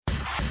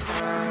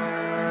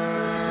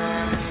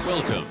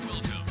Welcome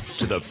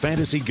to the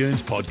Fantasy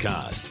Goons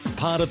podcast,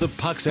 part of the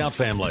Pucks Out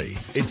family.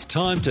 It's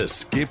time to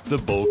skip the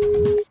book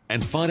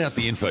and find out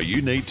the info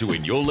you need to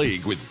win your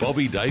league with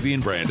Bobby, Davey,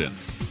 and Brandon.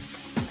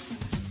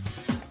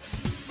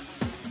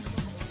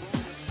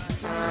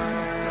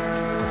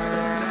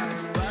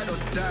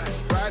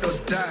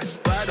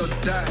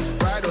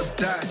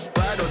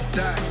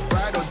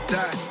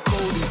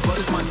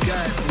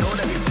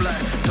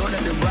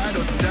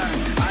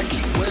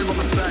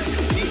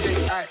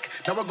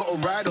 Now I gotta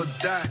ride or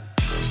die.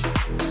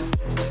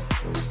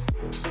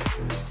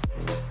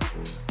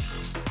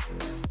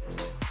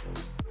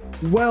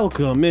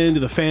 Welcome into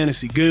the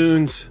Fantasy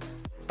Goons.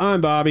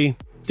 I'm Bobby.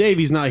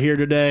 Davey's not here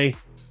today.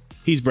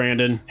 He's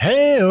Brandon.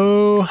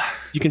 Hey-o.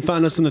 You can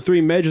find us on the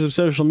three majors of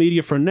social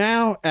media for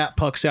now at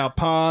Pucks Out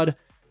Pod.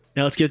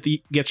 Now let's get you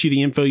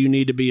the info you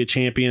need to be a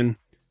champion.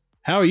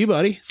 How are you,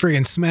 buddy?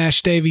 Friggin'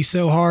 smashed Davey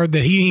so hard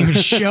that he didn't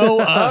even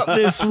show up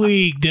this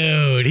week,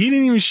 dude. He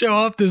didn't even show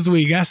up this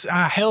week.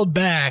 I held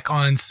back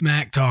on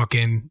smack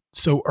talking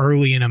so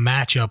early in a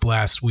matchup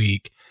last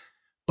week.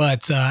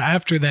 But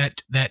after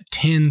that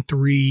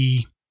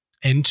 10-3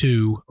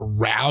 into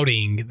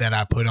routing that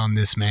I put on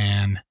this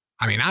man,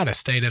 I mean, I'd have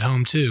stayed at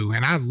home too,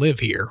 and I live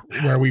here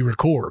where we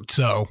record.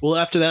 So, well,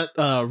 after that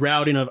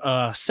routing of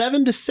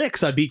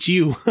 7-6, I beat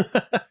you.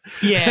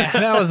 Yeah,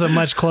 that was a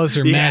much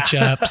closer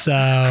matchup.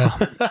 So,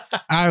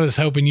 I was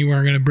hoping you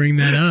weren't going to bring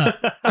that up.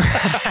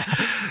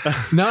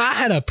 No, I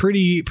had a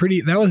pretty.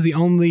 That was the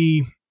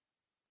only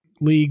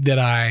league that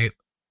I,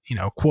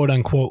 quote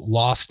unquote,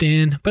 lost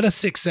in. But a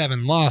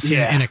 6-7 loss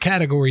in a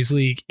categories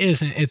league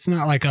isn't. It's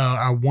not like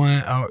a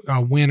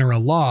win or a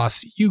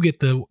loss. You get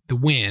the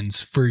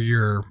wins for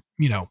your.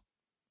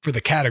 For the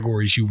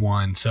categories you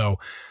won. So,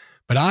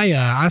 but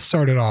I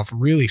started off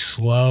really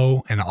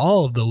slow in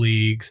all of the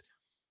leagues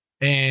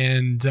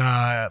and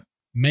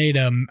made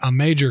a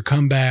major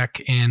comeback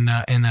in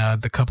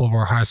the couple of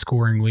our high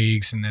scoring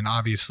leagues, and then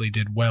obviously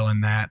did well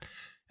in that.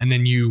 And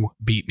then you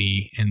beat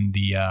me in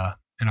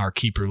in our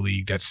keeper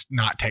league. That's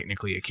not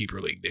technically a keeper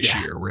league this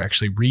year. We're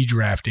actually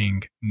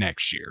redrafting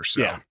next year.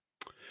 So. Yeah.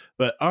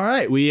 But all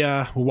right,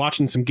 we're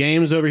watching some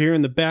games over here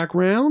in the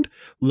background.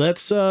 What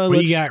do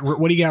you got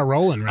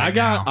rolling right now? I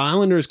got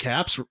Islanders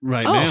Caps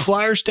right now.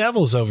 Flyers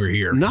Devils over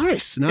here.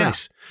 Nice. Yeah.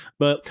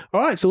 But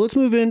all right, so let's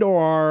move into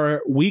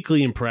our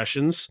weekly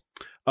impressions.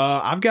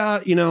 I've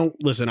got,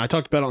 listen, I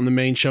talked about it on the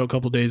main show a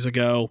couple of days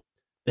ago.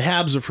 The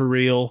Habs are for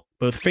real,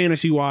 both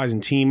fantasy wise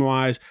and team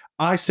wise.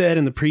 I said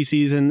in the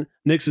preseason,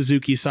 Nick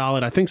Suzuki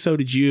solid. I think so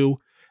did you.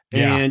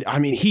 Yeah. And I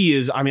mean, he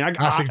is, I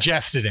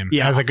suggested him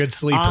as a good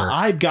sleeper.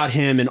 I've got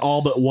him in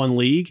all but one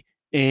league,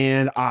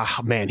 and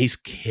man, he's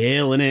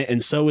killing it.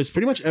 And so is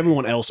pretty much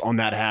everyone else on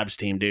that Habs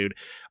team, dude.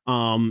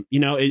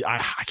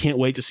 I can't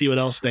wait to see what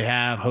else they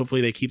have. Hopefully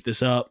they keep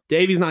this up.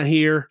 Davey's not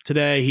here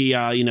today. He,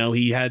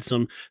 he had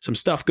some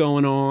stuff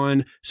going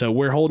on, so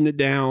we're holding it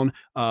down.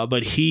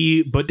 But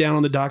he put down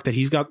on the dock that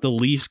he's got the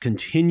Leafs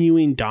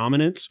continuing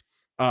dominance.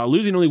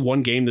 Losing only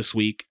one game this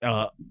week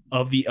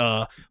of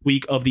the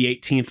week of the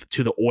 18th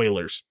to the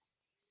Oilers.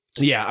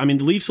 Yeah, I mean,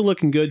 the Leafs are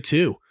looking good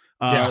too.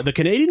 The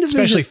Canadian division,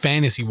 especially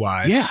fantasy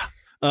wise. Yeah.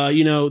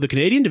 The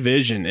Canadian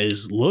division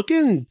is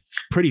looking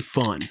pretty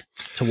fun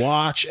to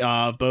watch,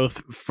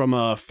 both from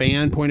a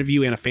fan point of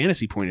view and a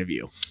fantasy point of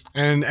view.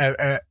 And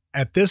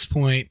at this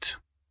point,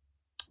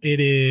 it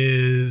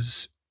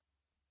is,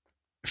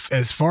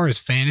 as far as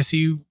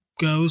fantasy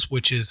goes,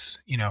 which is,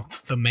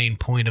 the main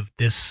point of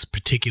this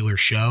particular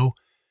show,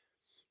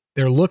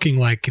 they're looking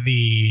like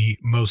the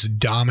most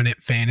dominant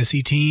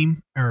fantasy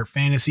team or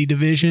fantasy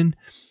division,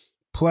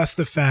 plus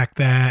the fact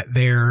that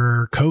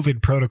their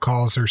COVID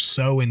protocols are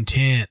so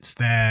intense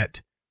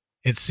that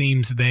it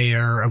seems they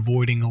are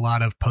avoiding a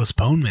lot of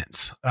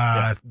postponements.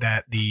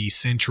 That the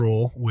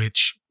Central,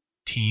 which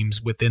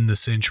teams within the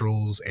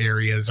Central's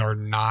areas are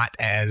not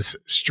as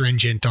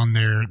stringent on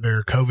their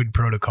COVID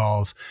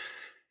protocols.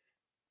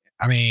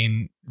 I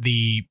mean,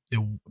 the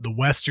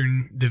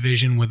Western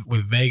division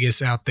with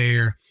Vegas out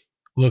there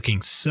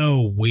looking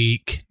so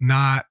weak,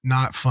 not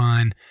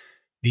fun.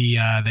 The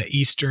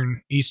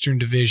Eastern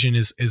division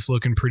is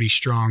looking pretty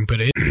strong, but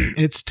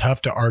it's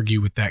tough to argue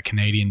with that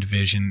Canadian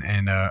division,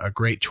 and a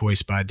great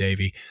choice by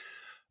Davey.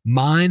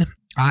 Mine,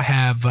 I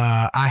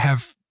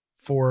have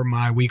for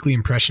my weekly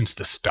impressions,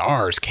 the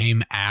Stars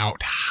came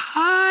out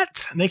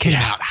hot. They came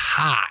out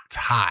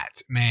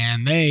hot,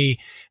 man. 8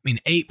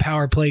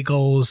 power play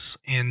goals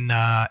in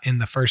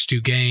the first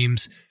two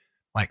games,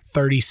 like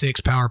 36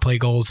 power play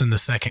goals in the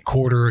second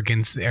period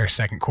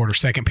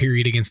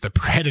against the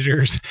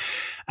Predators.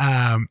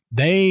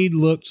 They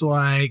looked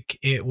like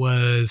it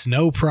was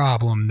no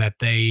problem that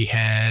they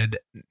had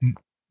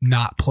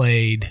not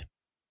played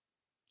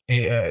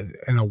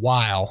in a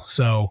while.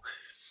 So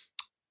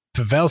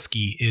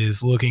Pavelski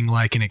is looking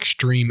like an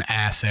extreme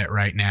asset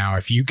right now.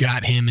 If you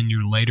got him in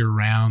your later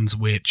rounds,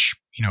 which,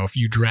 if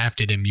you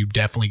drafted him, you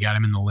definitely got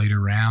him in the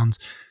later rounds.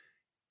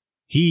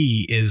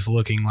 He is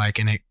looking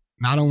like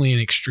not only an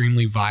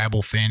extremely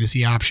viable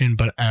fantasy option,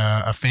 but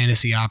a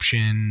fantasy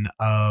option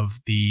of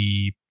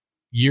the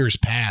years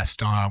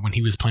past when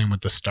he was playing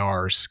with the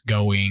Stars,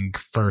 going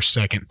first,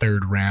 second,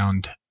 third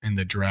round in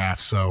the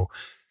draft. So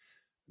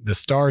the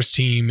Stars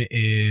team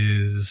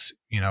is,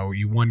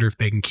 you wonder if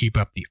they can keep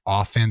up the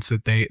offense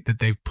that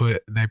they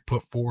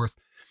put forth.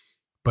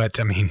 But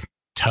I mean,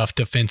 tough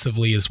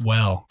defensively as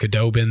well.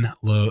 Khudobin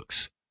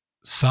looks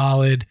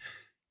solid.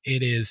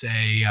 It is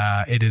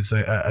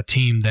a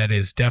team that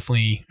is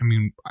definitely, I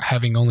mean,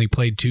 having only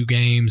played 2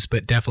 games,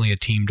 but definitely a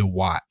team to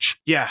watch.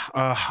 Yeah.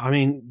 I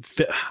mean,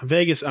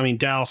 Vegas, I mean,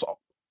 Dallas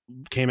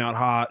came out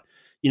hot.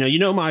 You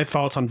know my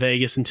thoughts on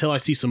Vegas. Until I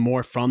see some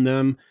more from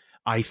them,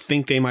 I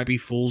think they might be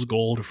fool's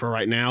gold for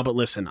right now. But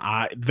listen,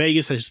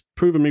 Vegas has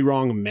proven me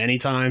wrong many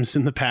times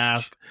in the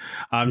past.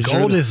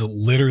 Gold is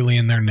literally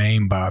in their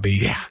name, Bobby.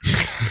 Yeah.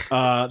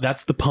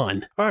 That's the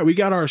pun. All right, we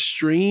got our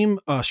streams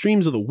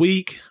of the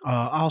week.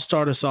 I'll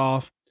start us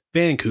off.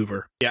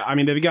 Vancouver. Yeah, I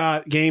mean, they've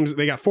got games.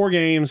 They got 4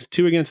 games,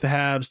 2 against the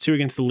Habs, 2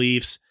 against the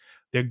Leafs.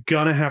 They're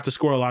going to have to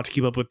score a lot to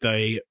keep up with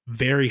a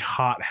very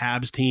hot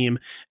Habs team.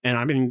 And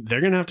I mean, they're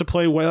going to have to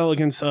play well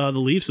against the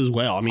Leafs as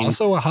well. I mean,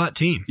 also a hot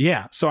team.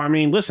 Yeah. So, I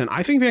mean, listen,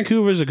 I think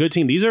Vancouver is a good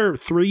team. These are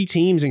 3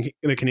 teams in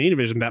the Canadian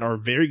division that are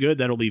very good,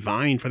 that'll be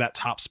vying for that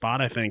top spot,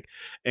 I think.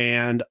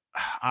 And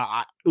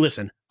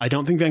listen, I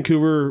think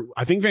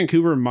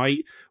Vancouver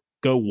might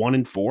go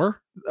 1-4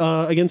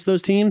 against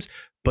those teams,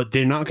 but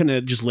they're not going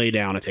to just lay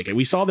down a ticket.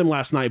 We saw them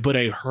last night, but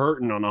a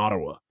hurting on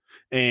Ottawa.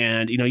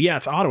 And,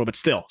 it's Ottawa, but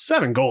still,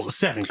 7 goals is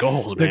 7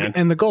 goals, man.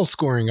 And the goal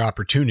scoring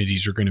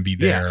opportunities are going to be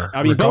there. Yeah.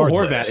 I mean, Bo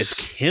Horvat is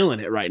killing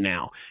it right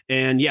now.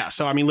 And yeah,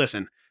 so, I mean,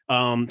 listen,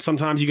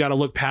 sometimes you got to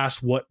look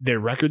past what their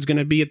record's going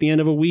to be at the end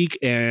of a week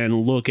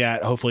and look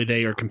at, hopefully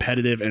they are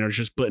competitive and are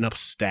just putting up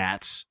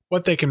stats.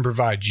 What they can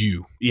provide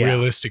you,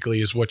 realistically,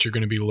 is what you're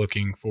going to be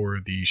looking for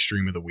the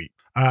stream of the week.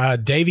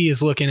 Davey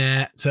is looking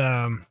at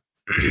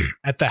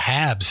the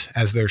Habs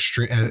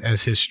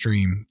as his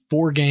stream.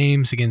 4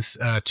 games against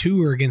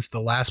 2 are against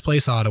the last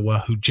place Ottawa,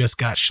 who just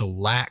got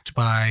shellacked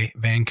by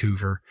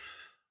Vancouver.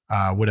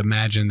 Would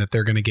imagine that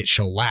they're going to get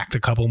shellacked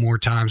a couple more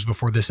times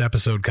before this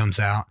episode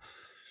comes out.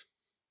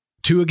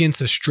 2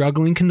 against a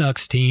struggling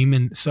Canucks team.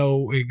 And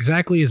so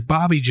exactly as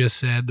Bobby just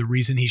said, the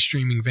reason he's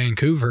streaming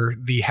Vancouver,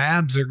 the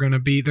Habs there's going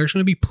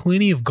to be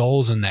plenty of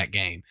goals in that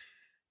game.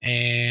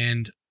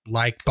 And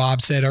like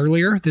Bob said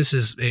earlier, this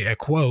is a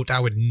quote.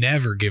 I would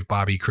never give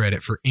Bobby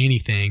credit for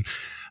anything.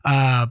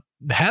 The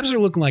Habs are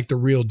looking like the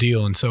real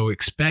deal, and so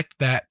expect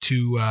that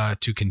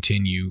to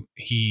continue.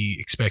 He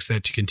expects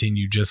that to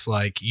continue just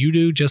like you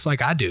do, just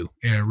like I do,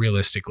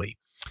 realistically.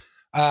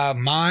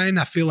 Mine,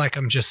 I feel like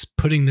I'm just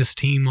putting this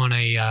team on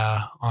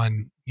I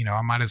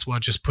might as well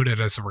just put it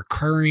as a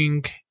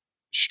recurring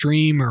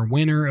stream or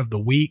winner of the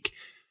week.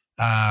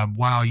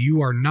 While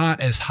you are not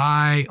as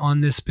high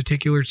on this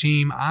particular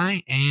team,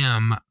 I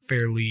am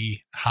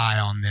fairly high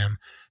on them.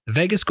 The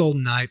Vegas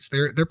Golden Knights,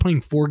 they're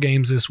playing 4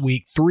 games this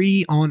week,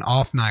 3 on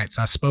off nights.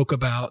 I spoke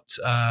about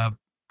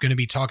going to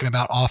be talking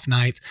about off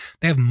nights.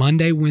 They have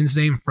Monday,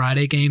 Wednesday, and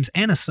Friday games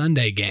and a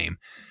Sunday game.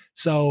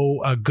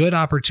 So a good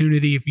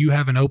opportunity if you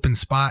have an open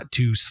spot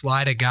to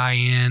slide a guy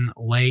in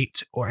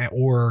late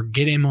or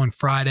get him on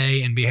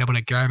Friday and be able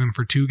to grab him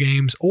for 2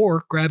 games,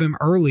 or grab him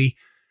early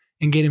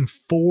and get him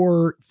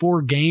four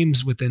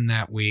games within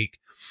that week.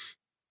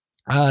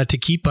 To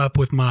keep up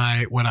with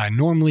what I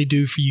normally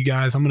do for you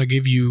guys, I'm going to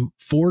give you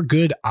 4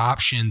 good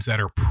options that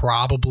are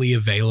probably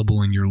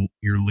available in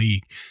your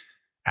league.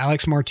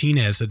 Alex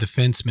Martinez, a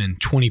defenseman,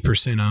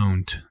 20%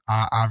 owned.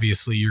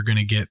 Obviously, you're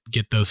going to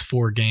get those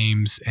 4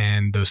 games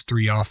and those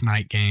 3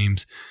 off-night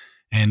games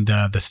and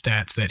the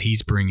stats that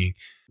he's bringing.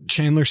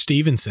 Chandler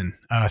Stevenson,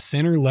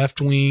 center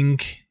left wing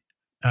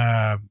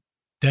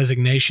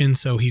designation,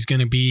 so he's going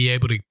to be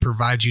able to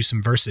provide you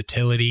some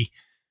versatility.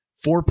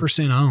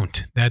 4%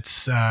 owned.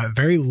 That's a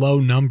very low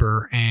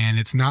number, and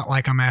it's not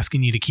like I'm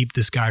asking you to keep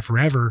this guy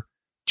forever.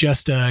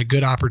 Just a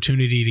good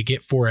opportunity to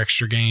get 4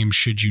 extra games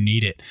should you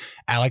need it.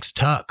 Alex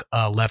Tuck,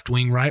 left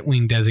wing, right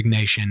wing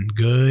designation.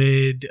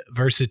 Good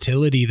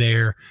versatility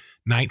there.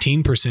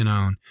 19%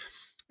 owned.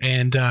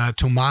 And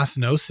Tomas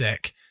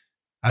Nosek,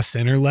 a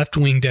center left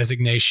wing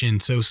designation.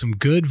 So some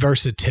good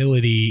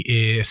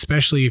versatility,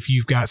 especially if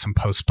you've got some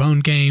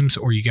postponed games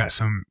or you got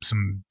some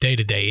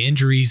day-to-day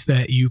injuries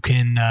that you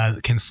can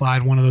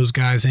slide one of those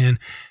guys in.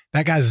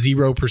 That guy's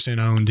 0%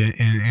 owned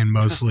in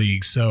most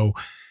leagues. So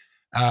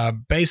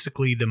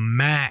basically the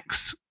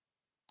max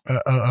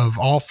of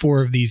all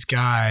 4 of these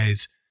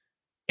guys,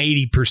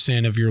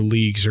 80% of your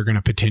leagues are going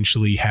to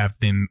potentially have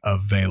them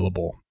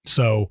available.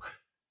 So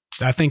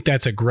I think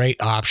that's a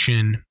great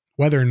option.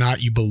 Whether or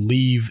not you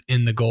believe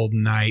in the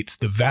Golden Knights,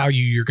 the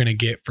value you're going to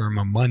get from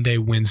a Monday,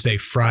 Wednesday,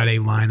 Friday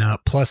lineup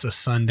plus a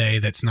Sunday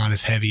that's not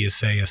as heavy as,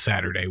 say, a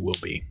Saturday will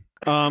be.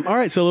 All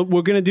right, so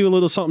we're going to do a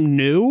little something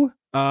new.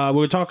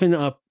 We're talking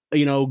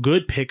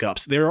good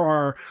pickups. There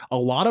are a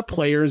lot of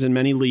players in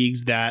many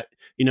leagues that,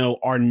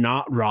 are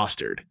not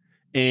rostered,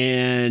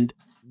 and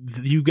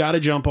you got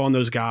to jump on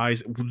those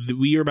guys.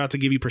 We are about to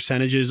give you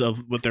percentages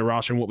of what their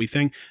roster and what we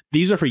think.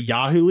 These are for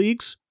Yahoo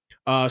leagues.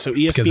 So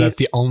ESPN, because that's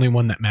the only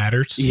one that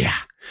matters. Yeah.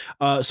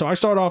 So I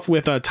start off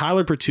with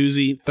Tyler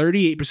Bertuzzi,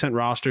 38%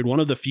 rostered, one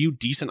of the few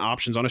decent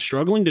options on a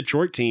struggling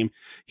Detroit team.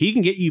 He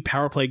can get you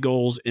power play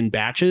goals in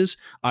batches.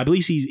 I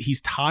believe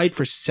he's tied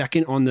for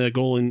second on the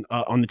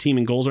on the team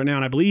in goals right now,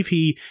 and I believe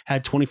he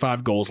had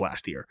 25 goals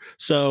last year.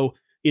 So,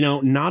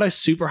 not a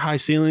super high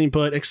ceiling,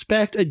 but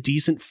expect a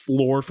decent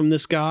floor from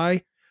this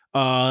guy.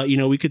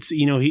 We could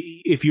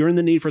see, if you're in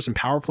the need for some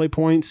power play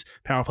points,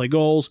 power play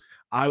goals,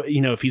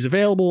 if he's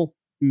available,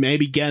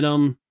 maybe get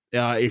him.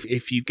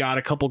 If you've got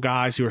a couple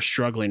guys who are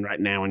struggling right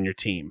now on your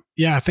team.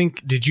 Yeah, I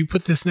think, did you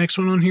put this next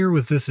one on here?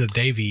 Was this a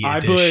Davey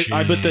edition?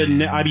 I put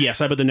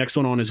the next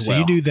one on as well. So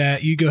you do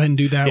that. You go ahead and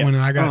do that one,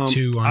 and I got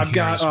two on I've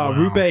got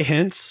Rupe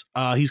Hintz.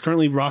 He's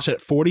currently rostered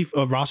at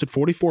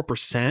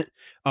 44%.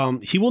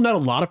 He will net a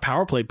lot of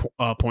power play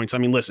points. I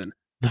mean, listen,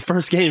 the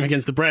first game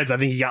against the Preds, I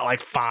think he got like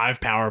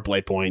 5 power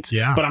play points.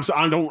 Yeah, but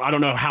I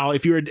don't know how,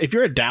 if you're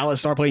a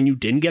Dallas star player and you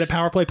didn't get a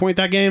power play point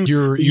that game,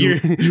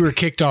 you were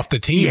kicked off the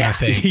team. Yeah, I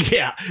think.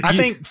 Yeah, I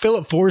think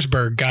Philip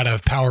Forsberg got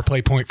a power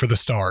play point for the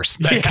Stars.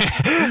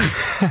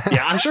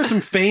 Yeah, I'm sure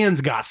some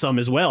fans got some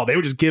as well. They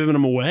were just giving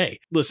them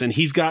away. Listen,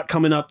 he's got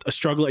coming up a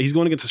struggle. He's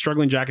going against a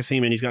struggling Jackets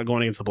team, and he's got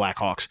going against the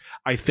Blackhawks.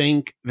 I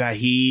think Dallas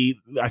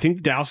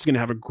is going to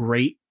have a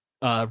great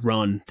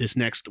run this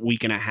next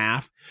week and a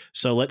half.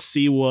 So let's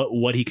see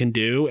what he can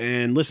do.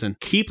 And listen,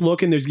 keep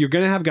looking. You're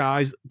going to have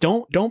guys.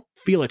 Don't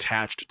feel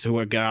attached to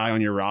a guy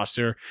on your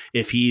roster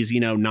if he's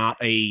not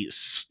a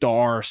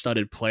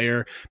star-studded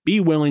player. Be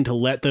willing to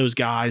let those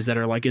guys that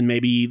are like in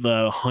maybe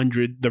the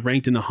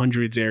ranked in the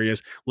hundreds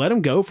areas, let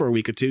them go for a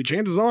week or two.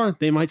 Chances are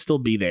they might still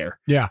be there.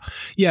 Yeah,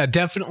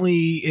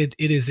 definitely. It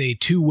is a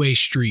two-way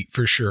street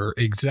for sure.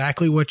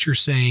 Exactly what you're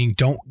saying.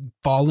 Don't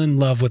fall in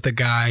love with a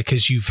guy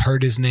because you've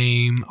heard his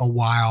name a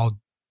while.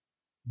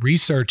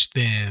 Research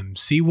them,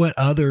 see what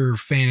other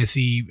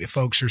fantasy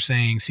folks are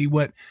saying, see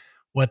what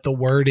the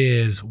word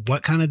is,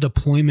 what kind of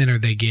deployment are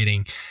they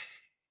getting.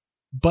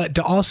 But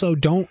to also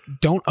don't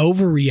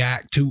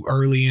overreact too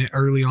early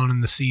on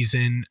in the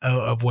season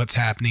of what's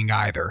happening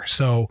either.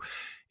 So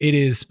it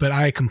is, but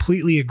I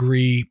completely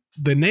agree.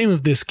 The name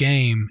of this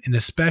game, and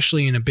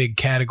especially in a big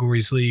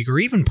categories league or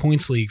even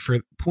points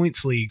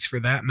leagues for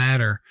that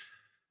matter,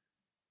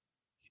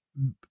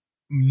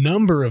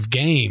 number of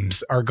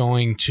games are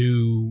going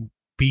to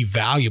be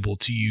valuable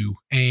to you,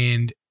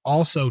 and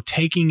also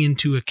taking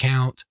into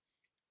account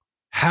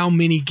how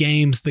many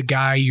games the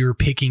guy you're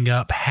picking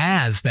up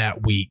has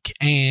that week.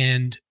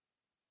 And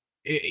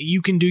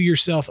you can do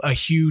yourself a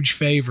huge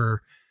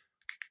favor.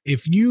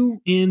 If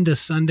you end a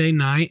Sunday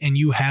night and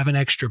you have an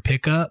extra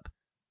pickup,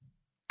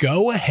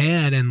 go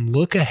ahead and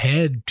look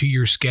ahead to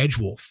your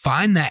schedule.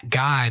 Find that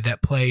guy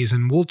that plays,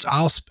 and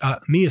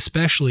me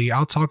especially,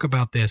 I'll talk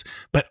about this,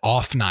 but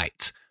off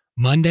nights.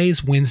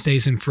 Mondays,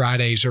 Wednesdays, and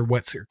Fridays are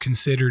what's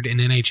considered in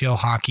NHL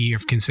hockey are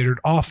considered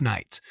off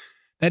nights.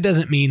 That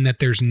doesn't mean that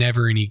there's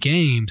never any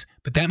games,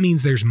 but that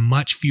means there's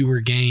much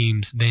fewer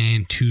games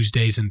than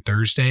Tuesdays and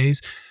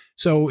Thursdays.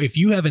 So if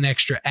you have an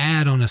extra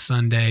ad on a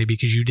Sunday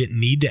because you didn't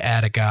need to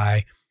add a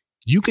guy,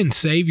 you can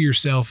save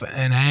yourself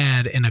an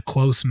ad in a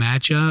close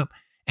matchup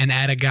and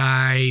add a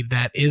guy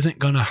that isn't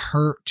going to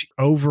hurt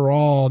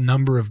overall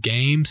number of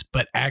games,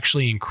 but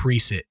actually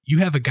increase it. You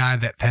have a guy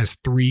that has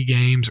 3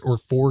 games or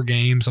 4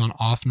 games on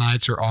off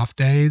nights or off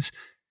days.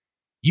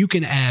 You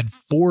can add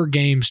 4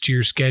 games to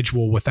your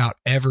schedule without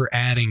ever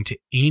adding to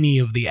any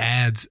of the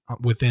ads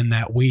within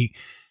that week.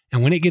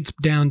 And when it gets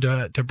down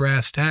to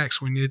brass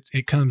tacks, when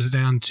it comes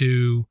down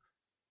to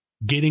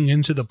getting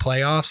into the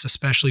playoffs,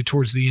 especially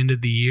towards the end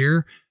of the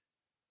year,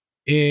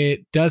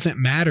 it doesn't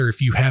matter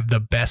if you have the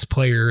best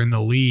player in the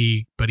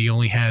league, but he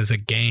only has a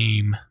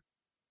game,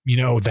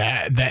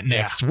 that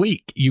next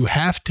week. You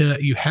have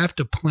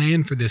to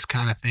plan for this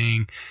kind of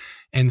thing.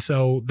 And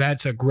so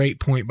that's a great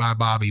point by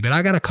Bobby. But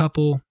I got a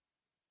couple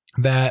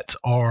that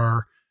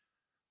are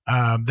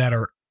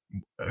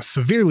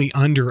severely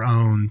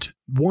underowned.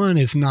 One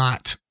is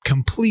not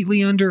completely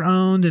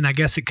underowned, and I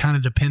guess it kind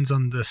of depends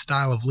on the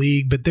style of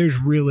league, but there's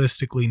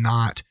realistically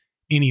not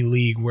any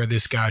league where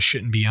this guy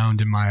shouldn't be owned,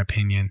 in my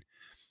opinion.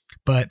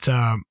 But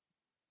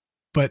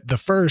the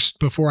first,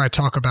 before I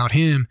talk about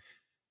him,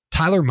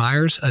 Tyler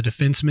Myers, a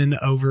defenseman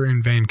over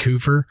in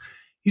Vancouver,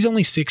 he's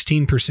only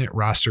 16%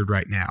 rostered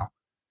right now.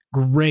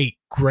 Great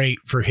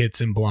for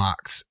hits and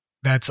blocks.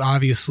 That's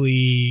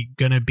obviously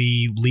going to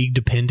be league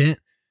dependent,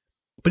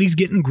 but he's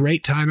getting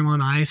great time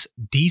on ice,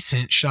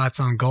 decent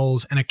shots on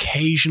goals, and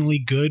occasionally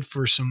good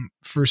for some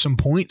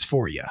points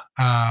for you.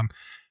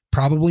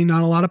 Probably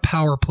not a lot of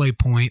power play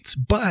points,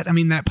 but I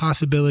mean, that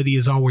possibility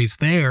is always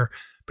there.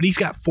 But he's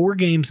got 4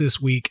 games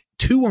this week,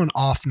 2 on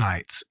off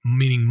nights,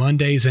 meaning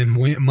Monday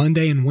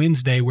and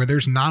Wednesday, where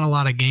there's not a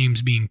lot of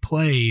games being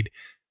played,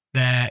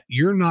 that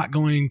you're not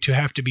going to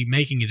have to be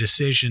making a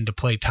decision to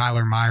play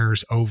Tyler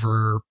Myers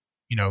over,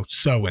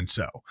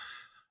 so-and-so.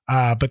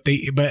 But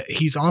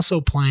he's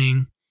also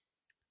playing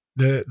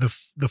the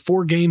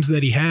 4 games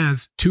that he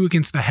has, 2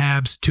 against the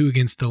Habs, 2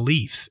 against the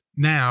Leafs.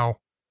 Now,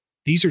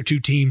 these are 2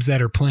 teams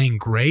that are playing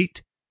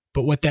great,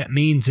 but what that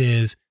means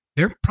is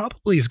there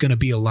probably is going to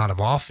be a lot of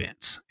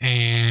offense.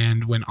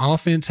 And when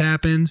offense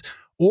happens,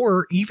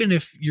 or even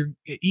if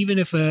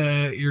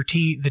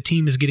the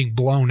team is getting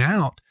blown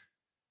out,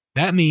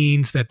 that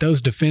means that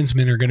those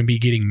defensemen are going to be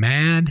getting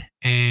mad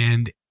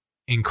and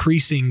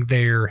increasing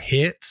their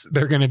hits.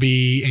 They're going to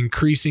be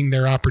increasing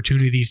their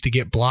opportunities to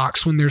get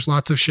blocks when there's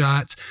lots of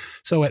shots.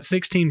 So at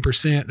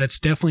 16%, that's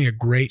definitely a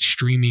great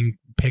streaming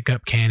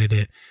pickup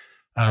candidate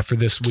for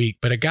this week.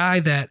 But a guy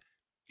that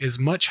is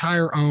much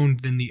higher owned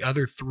than the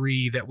other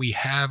three that we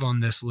have on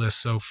this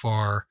list so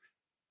far,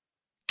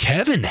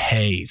 Kevin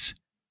Hayes,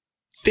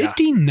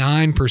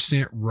 59%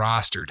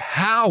 rostered.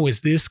 How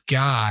is this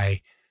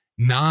guy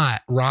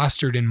not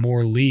rostered in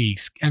more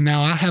leagues? And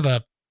now I have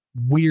a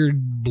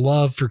weird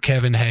love for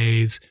Kevin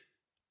Hayes.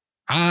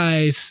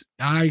 I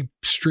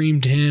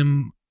streamed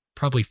him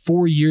probably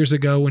 4 years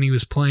ago when he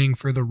was playing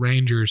for the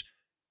Rangers,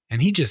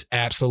 and he just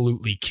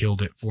absolutely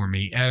killed it for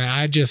me. And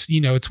I just,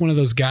 it's one of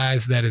those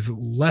guys that is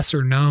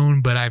lesser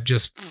known, but I've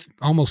just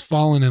almost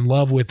fallen in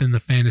love with in the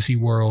fantasy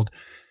world.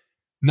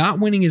 Not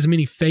winning as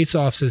many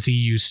faceoffs as he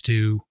used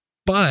to,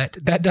 but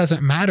that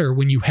doesn't matter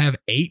when you have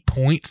 8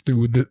 points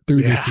through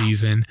the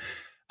season.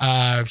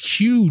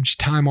 Huge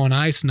time on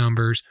ice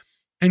numbers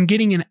and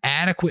getting an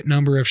adequate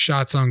number of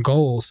shots on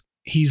goals.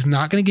 He's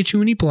not going to get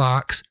you any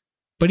blocks,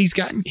 but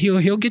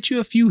he'll get you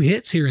a few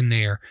hits here and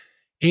there.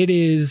 It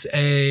is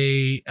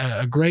a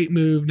great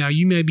move. Now,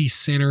 you may be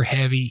center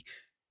heavy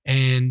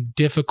and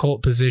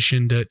difficult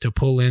position to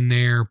pull in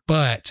there,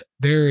 but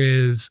there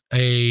is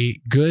a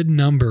good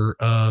number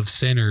of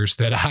centers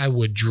that I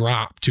would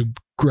drop to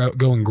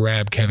go and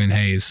grab Kevin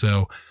Hayes.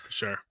 So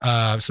For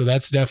sure. So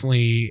that's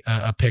definitely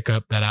a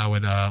pickup that I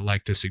would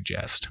like to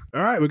suggest.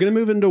 All right, we're going to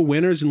move into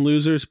winners and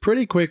losers.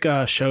 Pretty quick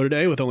show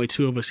today with only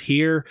two of us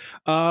here.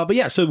 But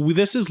yeah, so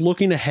this is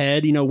looking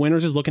ahead.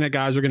 Winners is looking at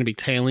guys who are going to be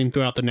tailing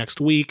throughout the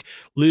next week.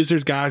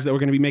 Losers, guys that we're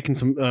going to be making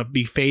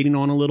be fading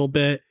on a little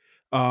bit.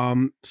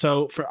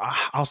 So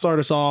I'll start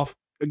us off.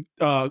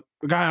 A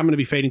guy I'm going to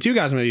be fading, two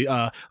guys I'm going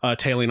to be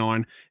tailing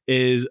on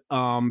is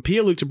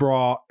Pierre-Luc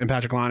Dubois and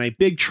Patrick Laine.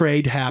 Big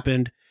trade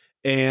happened.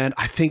 And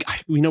I think,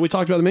 we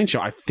talked about the main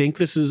show. I think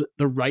this is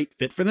the right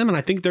fit for them. And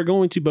I think they're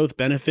going to both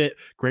benefit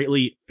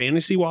greatly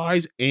fantasy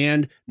wise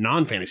and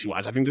non-fantasy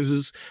wise. I think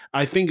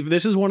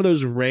this is one of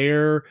those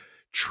rare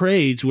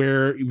trades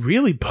where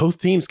really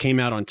both teams came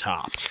out on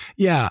top.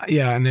 Yeah.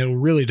 And it'll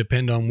really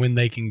depend on when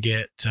they can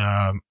get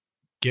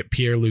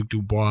Pierre-Luc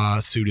Dubois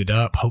suited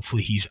up.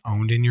 Hopefully he's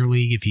owned in your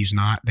league. If he's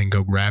not, then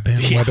go grab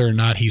him, whether or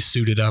not he's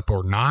suited up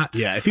or not.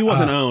 Yeah. If he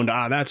wasn't owned,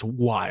 that's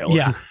wild.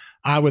 Yeah.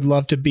 I would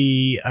love to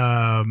be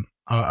a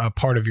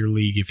part of your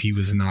league if he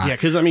was not. Yeah,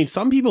 because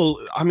some people,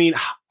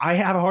 I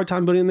have a hard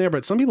time putting him there,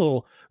 but some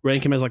people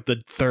rank him as like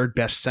the third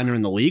best center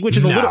in the league, which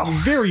is a little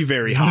very,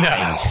 very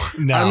high.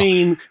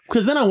 No.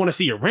 Because then I want to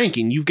see your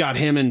ranking. You've got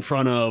him in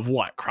front of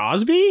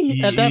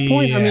Crosby at that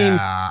point?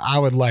 Yeah, I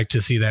would like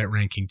to see that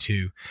ranking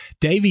too.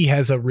 Davey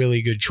has a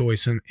really good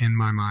choice in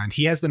my mind.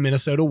 He has the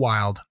Minnesota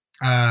Wild.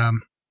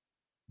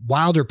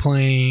 Wild are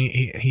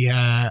playing.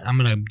 I'm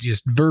going to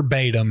just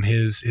verbatim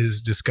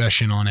his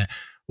discussion on it.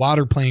 Wild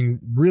are playing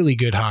really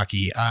good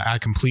hockey. I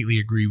completely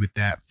agree with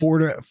that.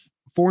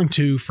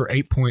 4-2 for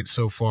 8 points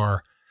so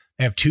far.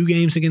 They have 2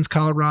 games against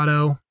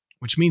Colorado,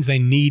 which means they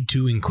need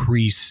to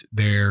increase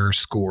their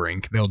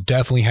scoring. They'll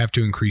definitely have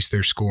to increase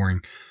their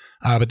scoring.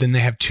 But then they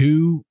have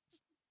 2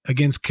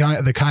 against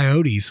the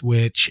Coyotes,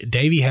 which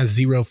Davey has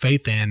zero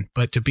faith in.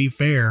 But to be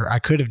fair, I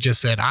could have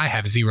just said I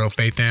have zero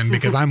faith in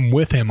because I'm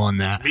with him on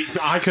that.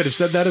 I could have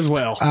said that as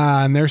well.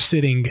 And they're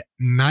sitting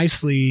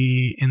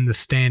nicely in the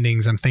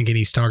standings. I'm thinking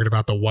he's talking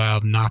about the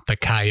Wild, not the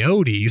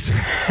Coyotes.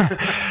 Hey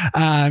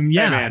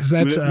man,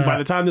 that's by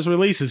the time this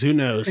releases, who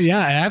knows? Yeah,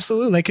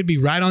 absolutely. They could be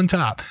right on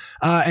top.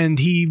 And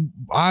he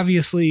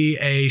obviously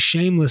a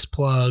shameless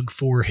plug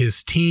for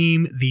his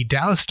team, the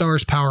Dallas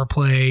Stars power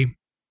play.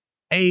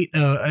 8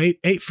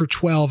 for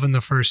 12 in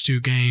the first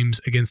 2 games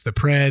against the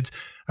Preds.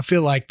 I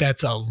feel like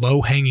that's a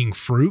low-hanging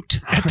fruit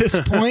at this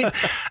point.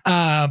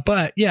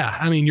 But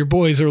yeah, your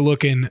boys are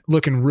looking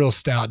real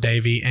stout,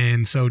 Davey.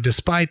 And so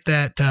despite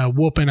that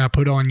whooping I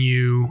put on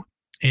you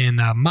in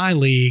my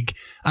league,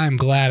 I'm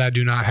glad I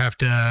do not have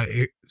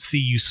to see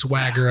you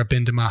swagger up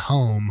into my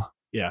home.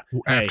 Yeah.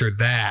 After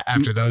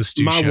those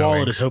 2 my showings.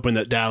 wallet is hoping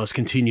that Dallas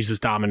continues this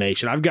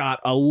domination. I've got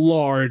a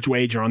large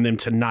wager on them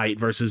tonight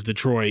versus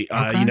Detroit.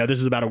 Okay. This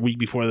is about a week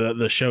before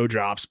the show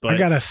drops. But I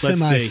got a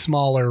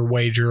semi-smaller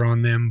wager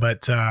on them,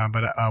 but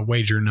a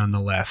wager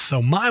nonetheless.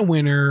 So my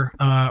winner,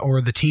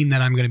 or the team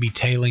that I'm going to be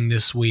tailing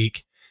this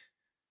week,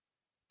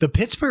 the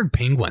Pittsburgh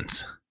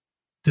Penguins.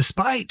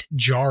 Despite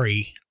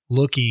Jari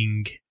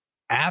looking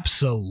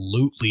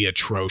absolutely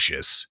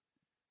atrocious,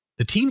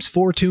 the team's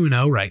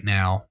 4-2-0 right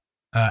now.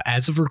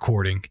 As of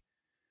recording,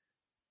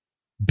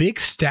 big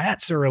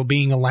stats are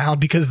being allowed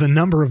because of the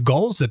number of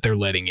goals that they're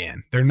letting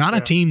in. They're not a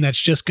team that's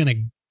just going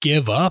to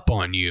give up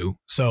on you.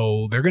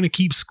 So they're going to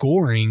keep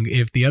scoring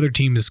if the other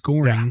team is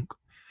scoring.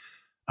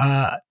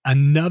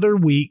 Another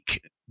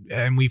week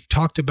and we've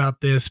talked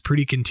about this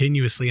pretty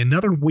continuously,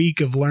 another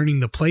week of learning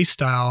the play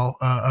style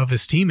of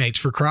his teammates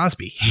for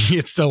Crosby. He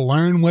gets to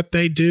learn what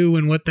they do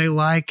and what they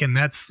like, and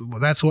that's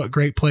what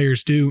great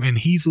players do, and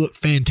he's looked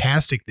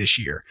fantastic this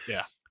year.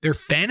 Yeah. Their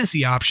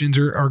fantasy options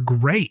are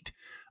great,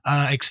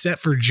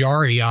 except for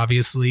Jari,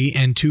 obviously,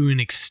 and to an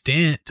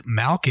extent,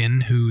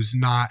 Malkin, he's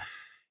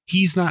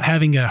not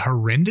having a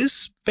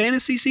horrendous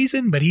fantasy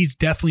season, but he's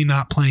definitely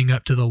not playing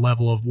up to the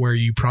level of where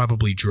you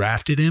probably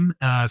drafted him.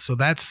 So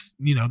that's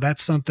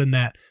something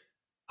that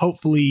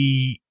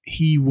hopefully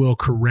he will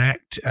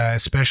correct,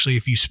 especially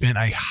if you spent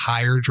a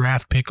higher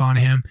draft pick on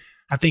him.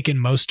 I think in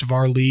most of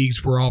our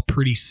leagues, we're all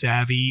pretty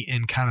savvy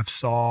and kind of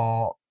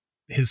saw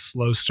his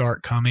slow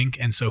start coming.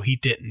 And so he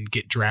didn't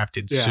get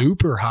drafted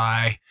super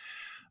high.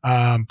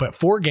 But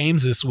 4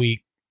 games this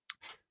week.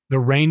 The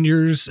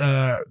Rangers,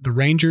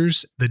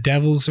 the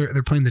Devils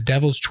they're playing the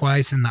Devils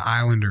twice and the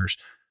Islanders.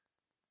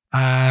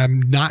 I'm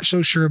not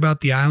so sure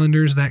about the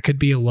Islanders. That could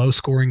be a low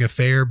scoring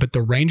affair, but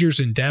the Rangers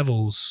and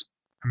Devils,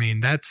 I mean,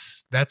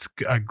 that's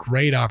a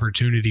great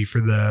opportunity for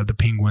the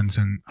Penguins.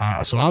 And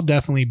so I'll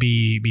definitely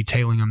be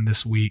tailing them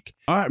this week.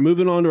 All right,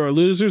 moving on to our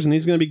losers, and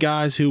these are going to be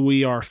guys who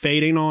we are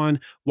fading on.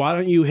 Why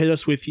don't you hit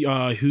us with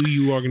who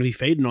you are going to be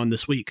fading on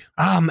this week?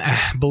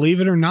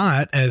 Believe it or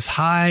not, as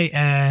high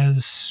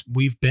as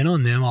we've been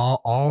on them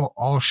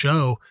all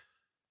show,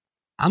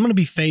 I'm going to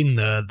be fading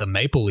the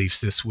Maple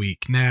Leafs this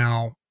week.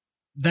 Now,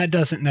 that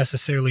doesn't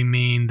necessarily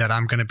mean that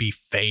I'm going to be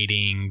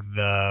fading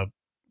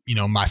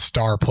my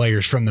star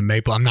players from the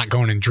Maple. I'm not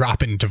going and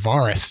dropping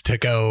Tavares to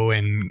go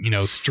and,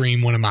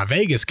 stream one of my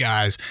Vegas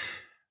guys.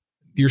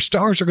 Your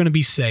stars are going to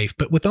be safe,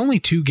 but with only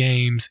 2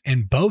 games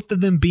and both of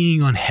them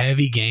being on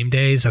heavy game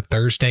days, a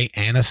Thursday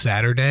and a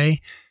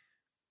Saturday,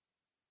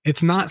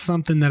 it's not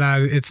something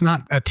it's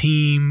not a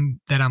team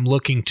that I'm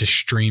looking to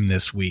stream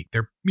this week.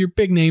 Your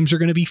big names are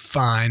going to be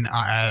fine,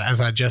 as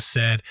I just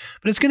said,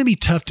 but it's going to be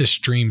tough to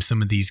stream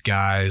some of these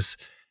guys.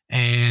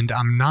 And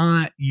I'm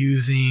not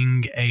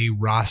using a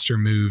roster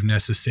move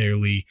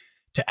necessarily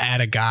to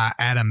add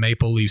a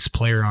Maple Leafs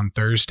player on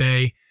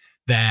Thursday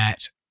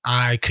that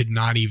I could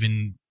not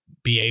even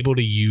be able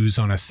to use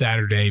on a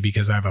Saturday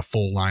because I have a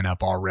full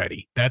lineup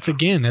already. That's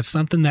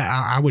something that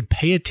I would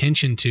pay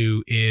attention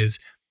to, is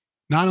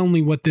not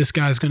only what this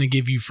guy's going to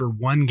give you for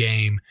 1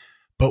 game,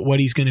 but what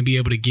he's going to be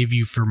able to give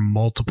you for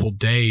multiple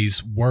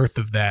days worth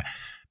of that.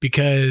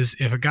 Because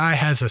if a guy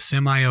has a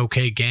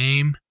semi-okay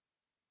game,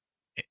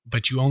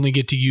 but you only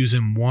get to use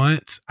him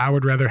once, I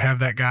would rather have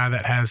that guy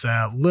that has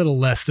a little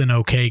less than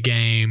okay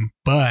game,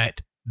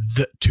 but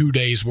the 2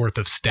 days worth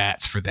of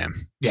stats for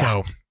them. Yeah.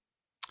 So,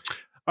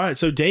 all right.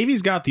 So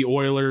Davey's got the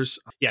Oilers.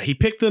 Yeah. He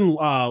picked them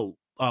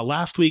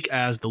last week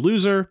as the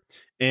loser,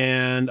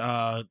 and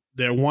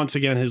they're once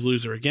again his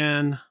loser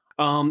again.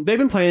 They've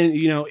been playing,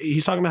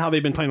 he's talking about how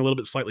they've been playing a little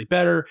bit slightly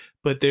better,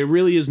 but there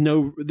is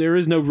no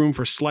room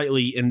for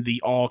slightly in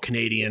the all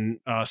Canadian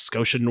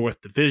Scotia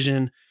North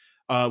Division.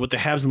 With the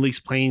Habs and Leafs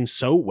playing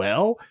so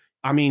well,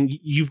 I mean,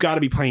 you've got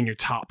to be playing your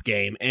top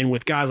game. And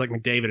with guys like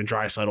McDavid and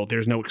Draisaitl,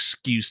 there's no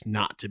excuse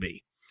not to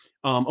be.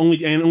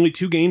 Only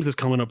 2 games this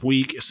coming up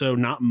week, so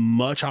not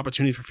much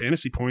opportunity for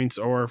fantasy points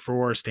or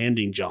for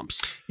standing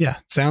jumps. Yeah,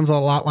 sounds a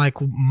lot like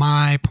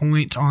my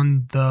point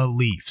on the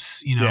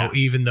Leafs.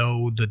 Even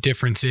though the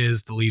difference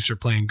is the Leafs are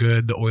playing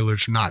good, the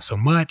Oilers are not so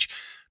much.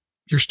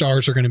 Your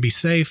stars are going to be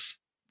safe.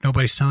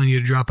 Nobody's telling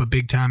you to drop a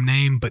big time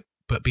name, but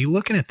be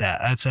looking at that.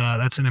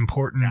 That's an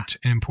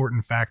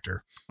important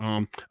factor.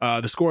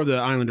 The score of the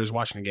Islanders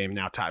Washington game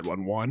now tied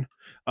 1-1.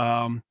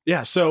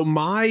 So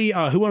my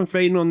who I'm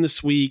fading on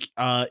this week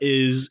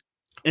is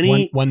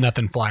any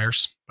 1-0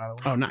 Flyers, by the way.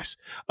 Oh, nice.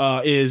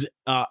 Is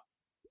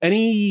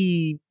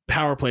any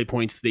power play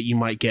points that you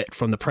might get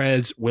from the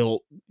Preds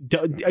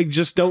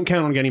just don't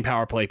count on getting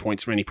power play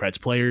points from any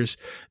Preds players.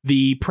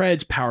 The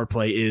Preds power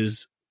play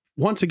is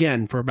once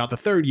again, for about the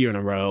 3rd year in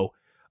a row,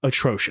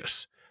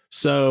 atrocious.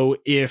 So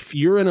if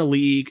you're in a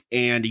league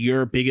and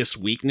your biggest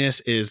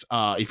weakness is,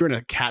 if you're in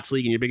a Cats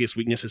league and your biggest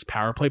weakness is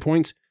power play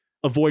points,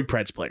 avoid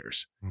Preds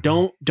players.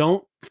 Mm-hmm.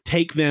 Don't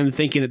take them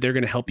thinking that they're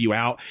going to help you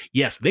out.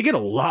 Yes, they get a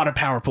lot of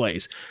power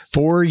plays.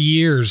 4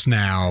 years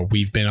now,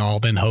 we've been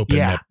hoping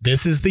that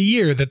this is the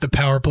year that the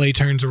power play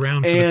turns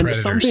around for the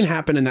Predators. And something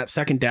happened in that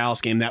second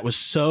Dallas game that was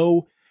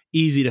so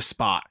easy to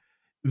spot.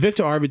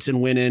 Victor Arvidsson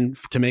went in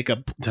to make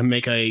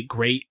a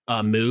great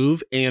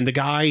move, and the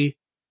guy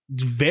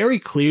very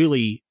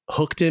clearly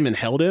hooked him and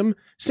held him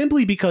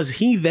simply because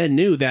he then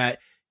knew that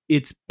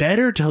it's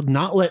better to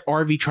not let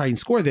RV try and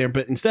score there,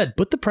 but instead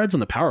put the Preds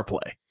on the power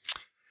play.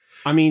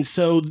 I mean,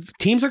 so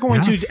teams are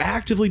going to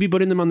actively be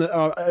putting them on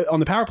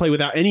the power play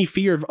without any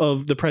fear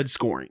of the Preds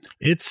scoring.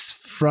 It's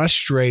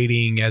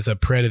frustrating as a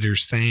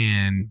Predators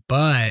fan,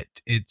 but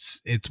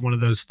it's one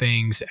of those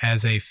things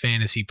as a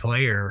fantasy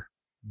player,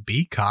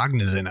 be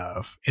cognizant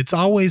of. It's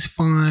always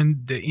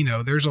fun that,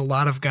 there's a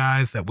lot of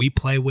guys that we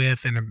play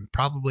with and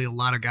probably a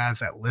lot of guys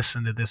that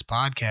listen to this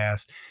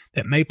podcast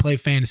that may play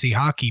fantasy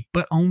hockey,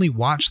 but only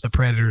watch the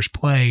Predators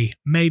play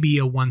maybe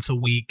a once a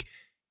week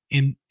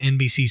in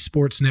NBC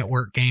Sports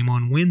Network game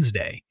on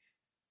Wednesday.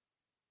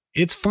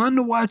 it's fun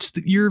to watch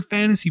your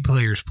fantasy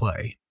players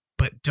play,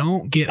 but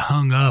don't get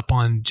hung up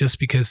on just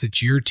because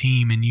it's your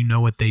team and you know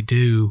what they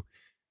do.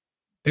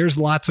 There's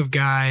lots of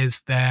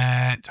guys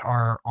that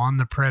are on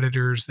the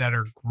Predators that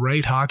are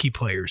great hockey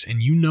players,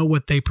 and you know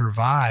what they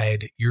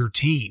provide your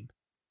team.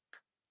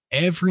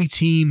 Every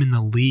team in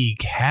the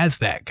league has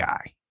that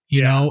guy.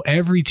 You know,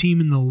 every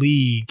team in the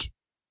league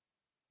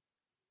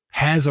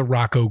has a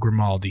Rocco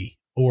Grimaldi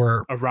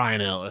or a Ryan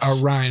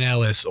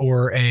Ellis,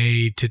 or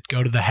to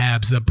go to the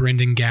Habs, the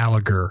Brendan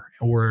Gallagher,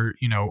 or,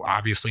 you know,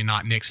 obviously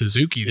not Nick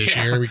Suzuki this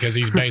year because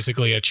he's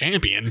basically a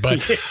champion.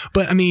 But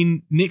I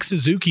mean, Nick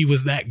Suzuki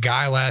was that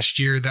guy last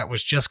year that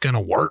was just going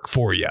to work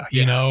for you,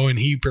 you know, and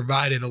he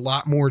provided a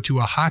lot more to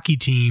a hockey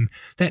team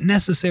that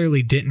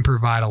necessarily didn't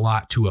provide a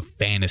lot to a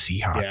fantasy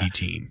hockey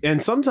team.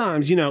 And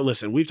sometimes, you know,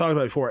 listen, we've talked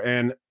about it before,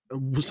 and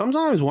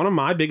sometimes one of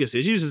my biggest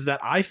issues is that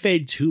I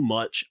fade too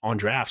much on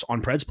drafts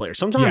on Preds players.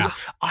 Sometimes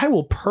I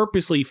will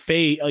purposely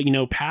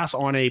pass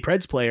on a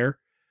Preds player,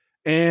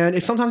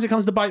 and sometimes it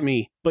comes to bite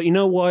me. But you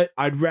know what?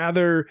 I'd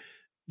rather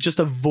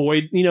just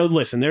avoid,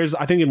 listen,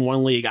 I think in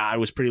one league I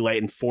was pretty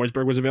late and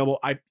Forsberg was available.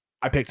 I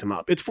picked him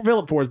up. It's for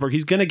Philip Forsberg.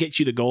 He's going to get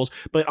you the goals,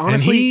 but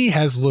honestly, and he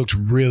has looked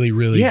really,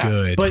 really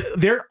good. But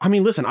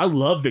listen, I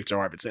love Victor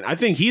Arvidsson. I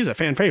think he's a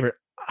fan favorite.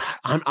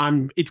 I'm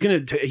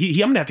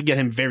gonna have to get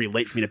him very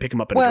late for me to pick him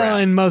up in a draft. Well,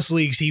 in most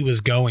leagues he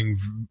was going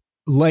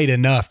late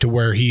enough to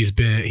where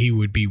he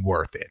would be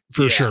worth it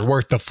for sure,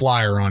 worth the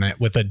flyer on it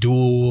with a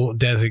dual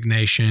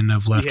designation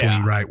of left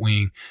wing, right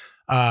wing.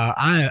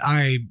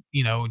 I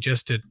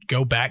just to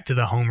go back to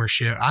the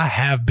homership, I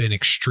have been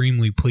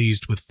extremely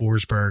pleased with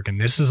Forsberg,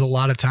 and this is a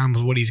lot of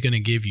times what he's going to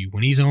give you.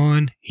 When he's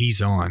on,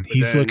 he's on.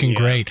 He's looking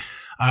great.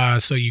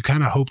 So you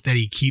kind of hope that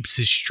he keeps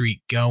his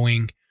streak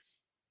going.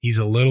 He's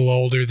a little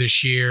older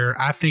this year.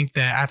 I think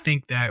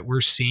that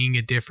we're seeing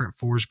a different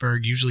Forsberg.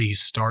 Usually he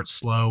starts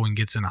slow and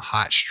gets in a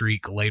hot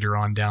streak later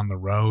on down the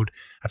road.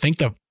 I think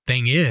the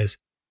thing is,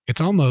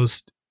 it's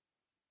almost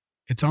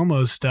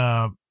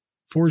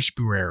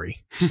Forsberg.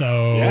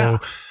 So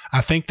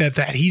I think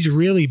that he's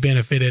really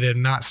benefited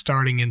in not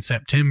starting in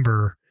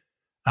September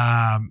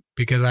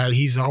because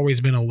he's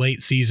always been a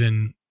late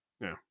season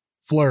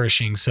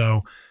flourishing.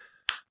 So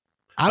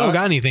I don't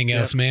got anything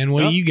else, man.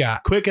 What do you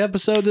got? Quick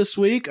episode this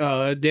week.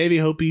 Davey,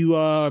 hope you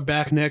are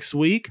back next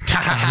week.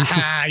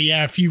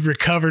 Yeah, if you've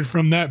recovered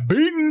from that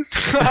beating.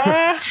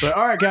 But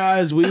all right,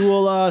 guys, we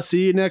will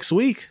see you next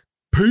week.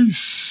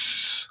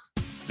 Peace.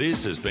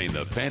 This has been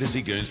the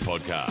Fantasy Goons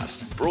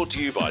podcast, brought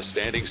to you by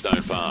Standing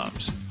Stone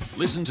Farms.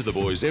 Listen to the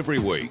boys every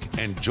week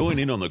and join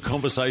in on the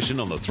conversation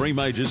on the three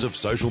majors of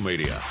social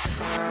media.